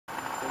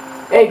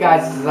Hey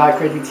guys, this is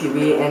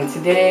iCrazyTV, and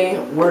today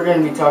we're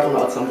going to be talking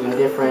about something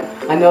different.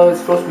 I know it's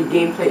supposed to be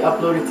gameplay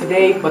uploaded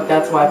today, but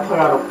that's why I put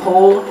out a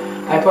poll.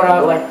 I put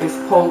out like this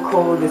poll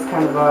code, this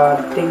kind of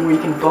a thing where you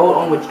can vote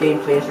on which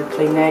gameplay I should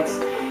play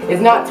next.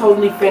 It's not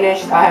totally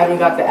finished. I haven't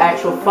got the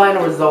actual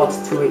final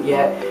results to it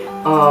yet.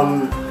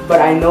 But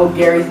I know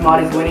Gary's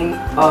mod is winning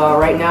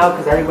right now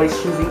because everybody's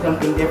choosing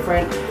something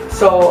different.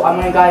 So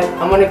I'm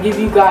gonna give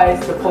you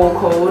guys the poll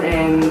code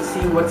and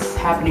see what's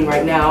happening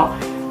right now.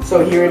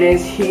 So here it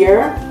is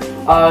here.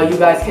 You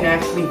guys can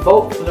actually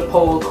vote for the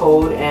poll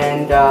code,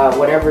 and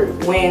whatever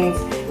wins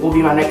will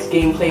be my next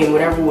gameplay, and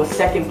whatever was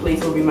second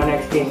place will be my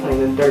next gameplay,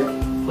 and then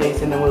third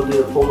place, and then we'll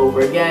do the poll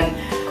over again.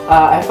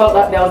 I felt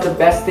that was the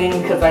best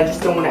thing because I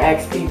just don't want to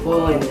ask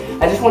people, and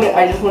I just want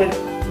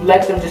to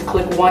let them just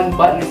click one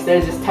button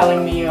instead of just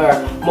telling me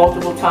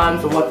multiple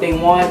times of what they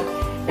want.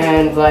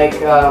 And like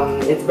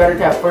it's better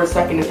to have first,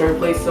 second, and third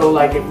place, so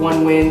like if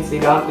one wins, they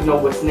don't have to know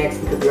what's next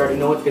because they already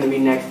know what's going to be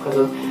next because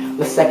of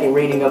the second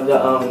rating of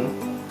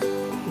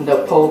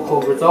the poll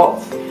code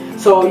results.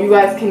 So you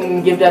guys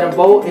can give that a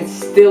vote. It's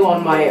still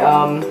on my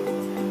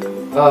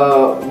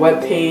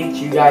web page.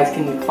 You guys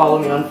can follow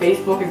me on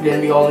Facebook. It's going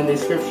to be all in the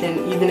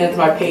description. Even as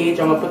my page,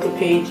 I'm going to put the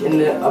page in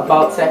the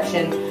about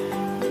section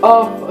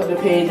of the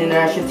page, and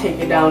I should take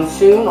it down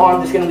soon, or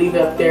I'm just going to leave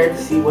it up there to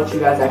see what you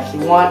guys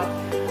actually want.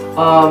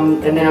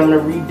 And then I'm going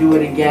to redo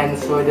it again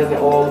so it doesn't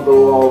all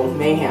go all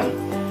mayhem.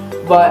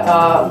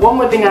 But one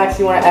more thing I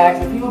actually want to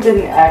ask, if people have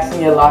been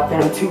asking me a lot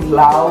that I'm too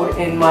loud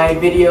in my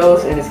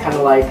videos, and it's kind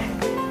of like,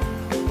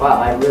 wow,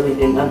 I really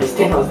didn't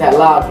understand I was that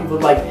loud. People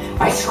like,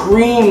 I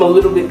scream a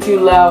little bit too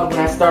loud when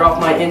I start off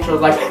my intros,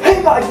 like,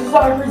 hey guys, this is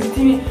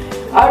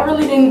iCrazyTV. I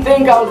really didn't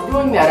think I was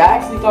doing that. I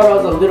actually thought I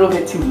was a little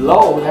bit too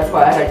low. That's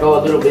why I had to go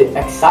a little bit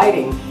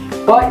exciting.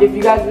 But if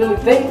you guys really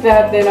think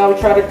that, then I would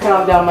try to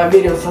calm down my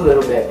videos a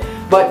little bit.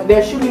 But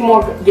there should be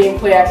more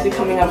gameplay actually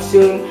coming up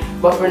soon.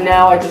 But for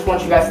now, I just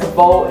want you guys to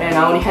vote, and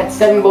I only had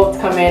 7 votes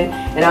come in,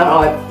 and I don't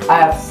know, I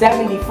have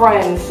 70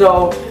 friends,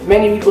 so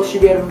many people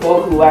should be able to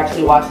vote who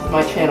actually watches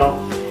my channel,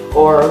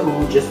 or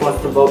who just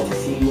wants to vote to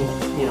see,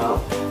 you know,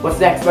 what's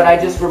next. But I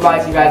just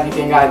revised you guys,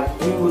 you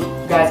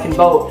guys can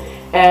vote.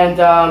 And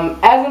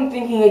as I'm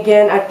thinking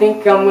again, I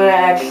think I'm gonna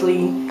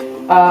actually,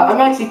 I'm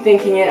actually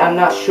thinking it, I'm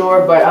not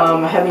sure, but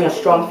I'm having a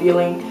strong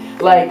feeling.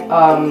 Like,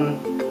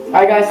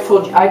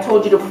 I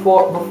told you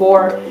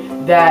before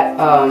that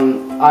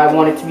I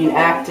wanted to be an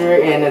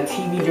actor and a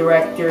TV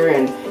director,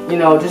 and you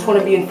know, just want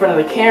to be in front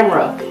of the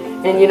camera.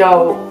 And you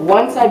know,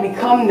 once I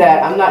become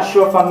that, I'm not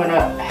sure if I'm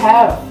gonna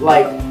have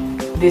like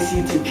this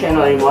YouTube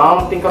channel anymore. I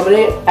don't think I'm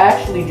gonna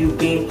actually do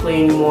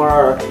gameplay anymore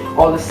or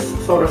all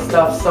this sort of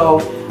stuff. So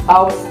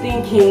I was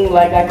thinking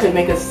like I could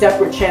make a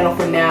separate channel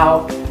for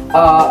now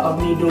of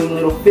me doing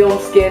little film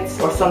skits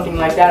or something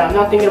like that. I'm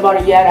not thinking about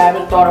it yet. I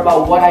haven't thought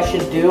about what I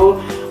should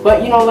do,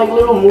 but you know, like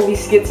little movie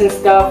skits and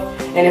stuff.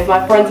 And if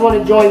my friends want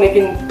to join, they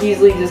can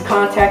easily just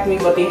contact me,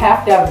 but they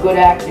have to have good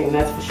acting,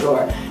 that's for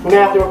sure. We're going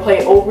to have to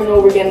replay over and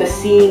over again the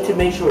scene to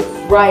make sure it's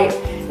right,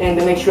 and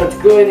to make sure it's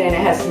good, and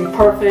it has to be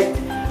perfect.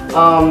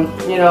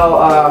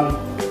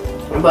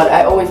 But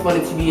I always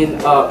wanted to be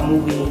a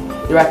movie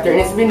director, and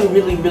it's been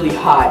really, really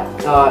hot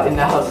in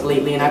the house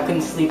lately, and I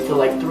couldn't sleep till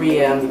like 3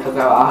 a.m. because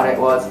of how hot it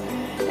was.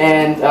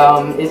 And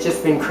it's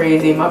just been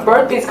crazy. My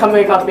birthday's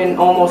coming up in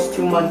almost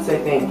 2 months, I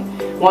think.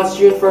 Once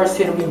June 1st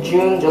hit, it'll be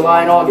June,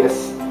 July, and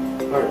August.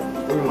 Or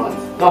 3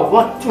 months. No,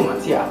 2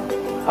 months, yeah.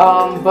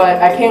 But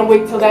I can't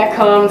wait till that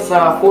comes.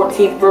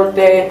 14th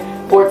birthday,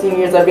 14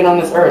 years I've been on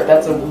this earth.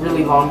 That's a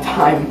really long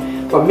time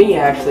for me,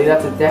 actually.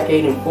 That's a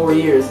decade and 4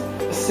 years.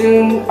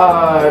 Soon,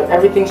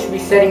 everything should be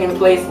setting in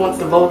place once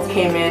the votes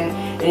came in,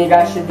 and you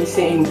guys should be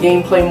seeing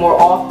gameplay more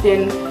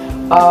often.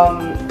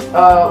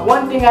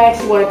 One thing I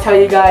actually want to tell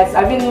you guys,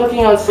 I've been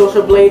looking on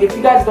Social Blade. If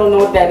you guys don't know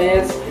what that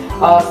is,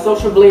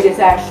 Social Blade is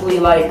actually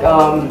like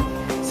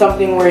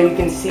something where you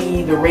can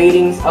see the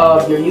ratings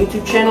of your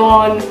YouTube channel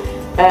on,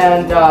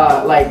 and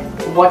like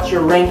what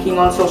you're ranking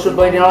on Social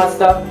Blade and all that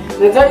stuff. And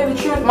to tell you the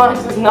truth, mine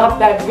is not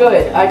that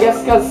good. I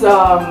guess because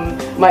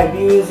my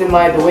views and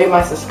the way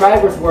my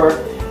subscribers work,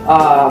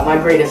 my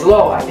grade is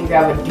low. I think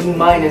I have a D-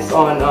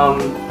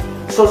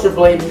 on Social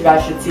Blade. You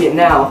guys should see it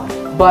now.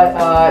 But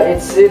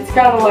it's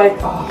kind of like,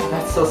 oh,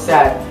 that's so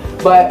sad.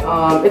 But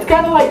it's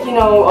kind of like, you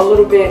know, a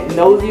little bit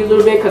nosy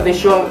because they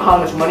show how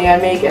much money I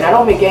make, and I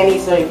don't make any.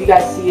 So if you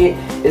guys see it,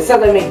 it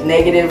says I make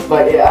negative,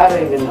 but I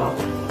don't even know.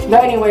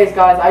 But anyways,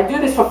 guys, I do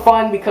this for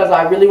fun because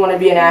I really want to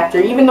be an actor.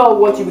 Even though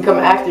once you become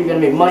an actor, you're gonna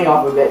make money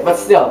off of it. But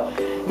still,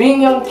 being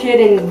a young kid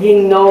and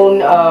being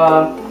known,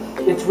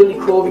 it's really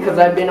cool because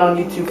I've been on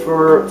YouTube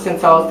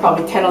since I was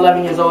probably 10,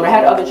 11 years old. I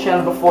had other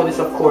channels before this,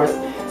 of course,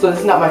 so this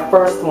is not my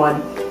first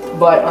one.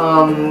 But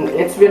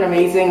it's been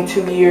amazing,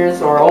 2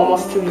 years or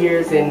almost 2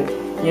 years, and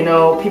you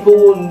know, people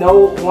will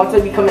know once I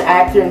become an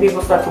actor and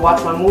people start to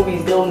watch my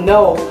movies, they'll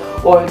know,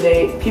 or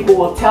people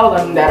will tell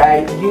them that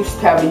I used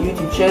to have a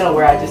YouTube channel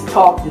where I just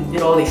talked and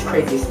did all these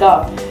crazy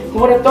stuff. Who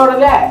would have thought of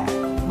that?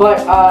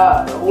 But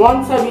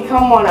once I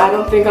become one, I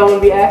don't think I'm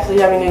going to be actually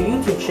having a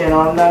YouTube channel.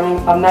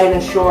 I'm not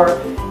even sure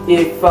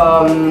if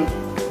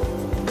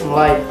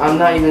like, I'm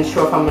not even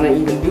sure if I'm gonna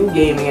even do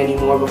gaming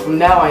anymore, but from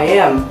now I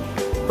am.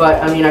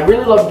 But I mean, I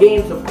really love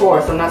games, of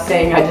course. I'm not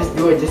saying I just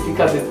do it just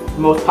because it's the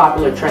most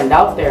popular trend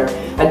out there.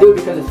 I do it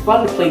because it's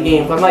fun to play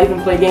games. I might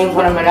even play games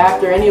when I'm an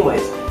actor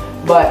anyways.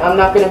 But I'm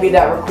not gonna be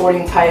that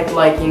recording type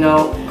like, you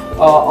know,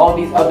 all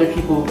these other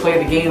people who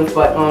play the games.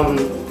 But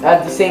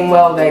at the same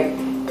well, like,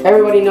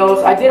 everybody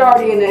knows, I did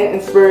already an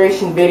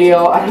inspiration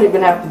video. I don't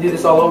even have to do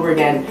this all over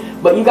again.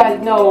 But you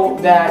guys know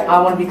that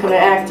I want to become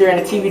an actor and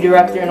a TV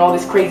director and all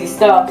this crazy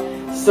stuff.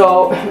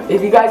 So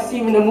if you guys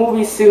see me in the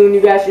movie soon,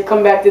 you guys should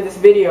come back to this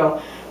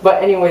video.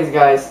 But anyways,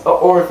 guys,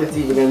 or if it's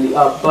even gonna be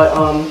up. But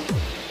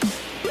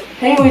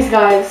anyways,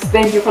 guys,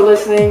 thank you for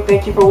listening.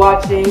 Thank you for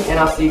watching, and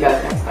I'll see you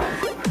guys next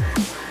time.